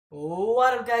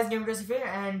What up guys, Geforce here,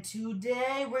 and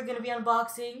today we're going to be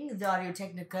unboxing the Audio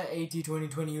Technica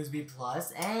At2020 USB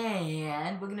Plus,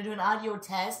 and we're going to do an audio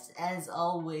test, as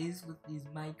always, with these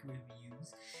mic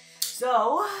reviews.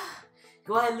 So,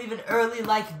 go ahead and leave an early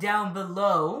like down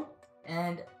below,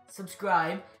 and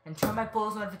subscribe, and turn my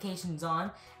post notifications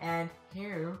on, and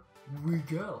here we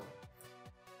go.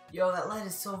 Yo, that light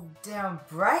is so damn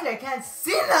bright, I can't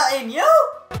see nothing, yo!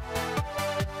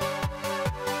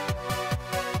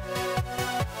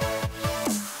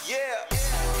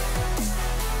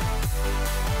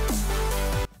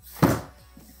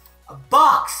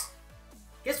 Box!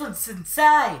 Guess what's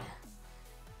inside?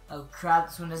 Oh crap,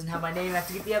 this one doesn't have my name. I have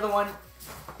to get the other one.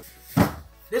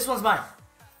 This one's mine.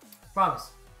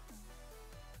 Promise.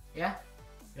 Yeah?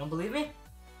 You don't believe me?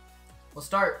 We'll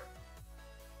start.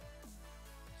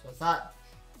 So I thought,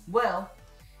 well,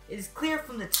 it is clear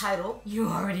from the title, you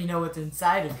already know what's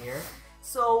inside of here.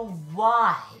 So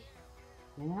why?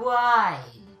 Why?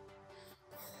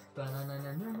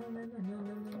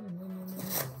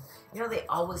 You know they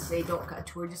always say don't cut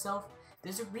toward yourself?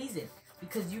 There's a reason.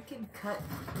 Because you can cut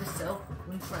yourself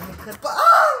when trying to cut.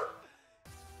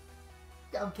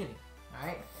 I'm kidding.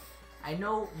 Alright? I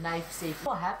know knife safety.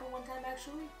 What happened one time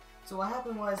actually? So what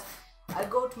happened was, I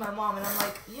go to my mom and I'm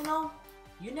like, you know,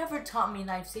 you never taught me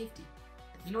knife safety.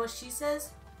 You know what she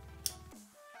says?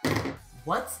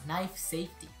 What's knife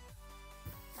safety?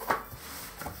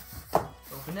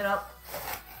 Open it up.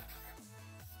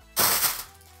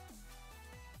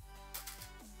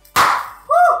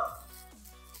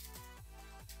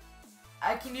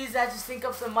 I can use that to sync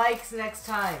up the mics next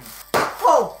time.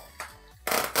 Oh!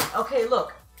 Okay,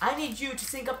 look. I need you to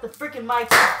sync up the freaking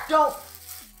mics. Don't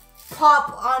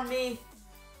pop on me.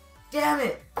 Damn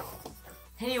it.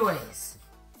 Anyways.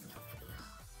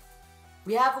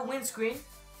 We have a windscreen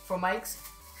for mics.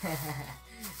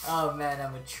 Oh man,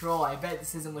 I'm a troll. I bet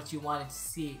this isn't what you wanted to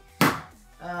see.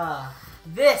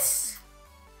 This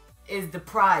is the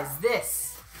prize.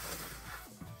 This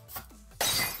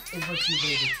is what you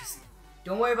needed to see.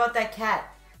 Don't worry about that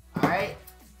cat, alright?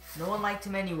 No one liked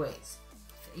him anyways.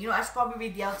 You know, I should probably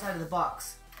read the outside of the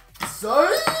box.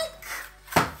 Psych!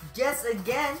 Guess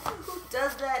again, who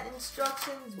does that?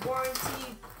 Instructions,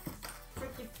 warranty,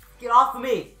 freaking get off of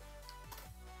me!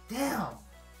 Damn!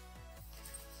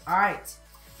 Alright,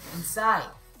 inside,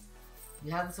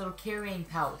 you have this little carrying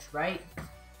pouch, right?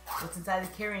 What's inside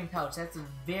the carrying pouch? That's a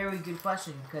very good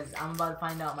question, because I'm about to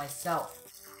find out myself.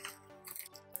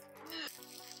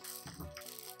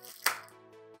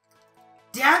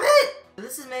 Damn it!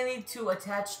 This is mainly to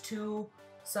attach to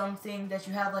something that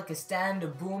you have, like a stand, a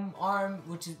boom arm,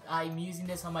 which is, I'm using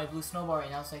this on my blue snowball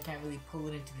right now, so I can't really pull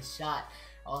it into the shot.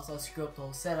 Also, I'll screw up the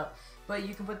whole setup. But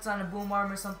you can put this on a boom arm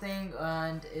or something,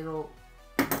 and it'll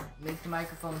make the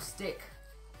microphone stick.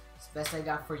 It's the best I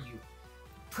got for you.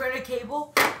 Printer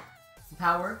cable,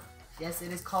 power. Yes,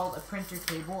 it is called a printer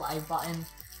cable. I bought in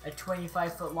a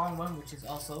 25-foot long one, which is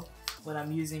also what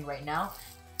I'm using right now.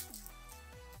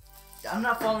 I'm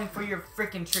not falling for your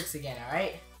freaking tricks again,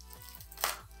 alright?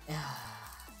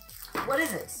 What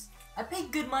is this? I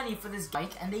paid good money for this mic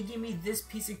and they give me this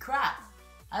piece of crap.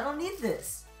 I don't need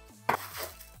this.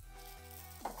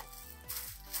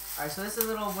 Alright, so this is a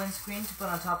little windscreen to put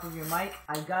on top of your mic.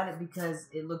 I got it because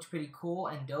it looked pretty cool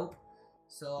and dope.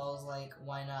 So I was like,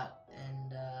 why not?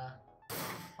 And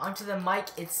onto the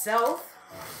mic itself.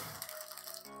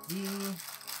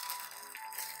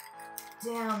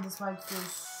 Damn, this mic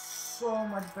feels so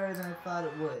much better than I thought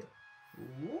it would.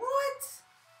 What?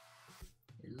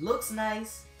 It looks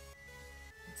nice.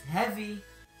 It's heavy.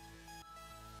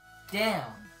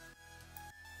 Damn.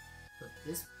 Put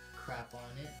this crap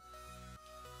on it.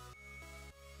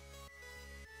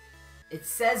 It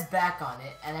says back on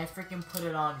it, and I freaking put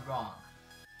it on wrong.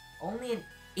 Only an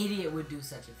idiot would do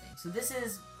such a thing. So this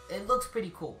is, it looks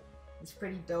pretty cool. It's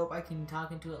pretty dope. I can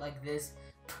talk into it like this,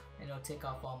 and it'll take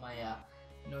off all my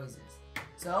noises.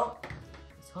 So,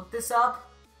 let's hook this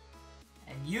up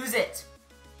and use it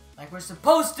like we're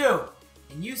supposed to.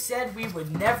 And you said we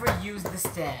would never use the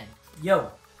stand.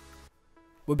 Yo,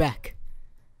 we're back.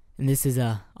 And this is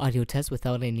a audio test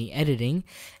without any editing.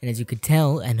 And as you could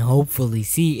tell and hopefully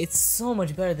see, it's so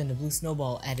much better than the blue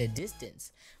snowball at a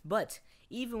distance. But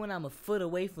even when I'm a foot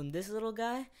away from this little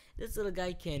guy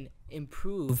can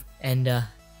improve and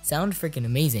sound freaking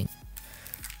amazing.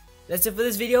 That's it for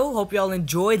this video. Hope y'all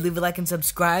enjoyed. Leave a like and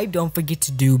subscribe. Don't forget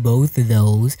to do both of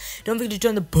those. Don't forget to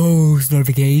turn the post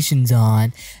notifications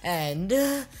on. And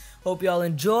hope y'all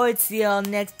enjoyed. See y'all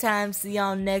next time. See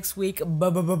y'all next week.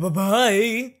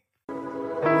 Bye.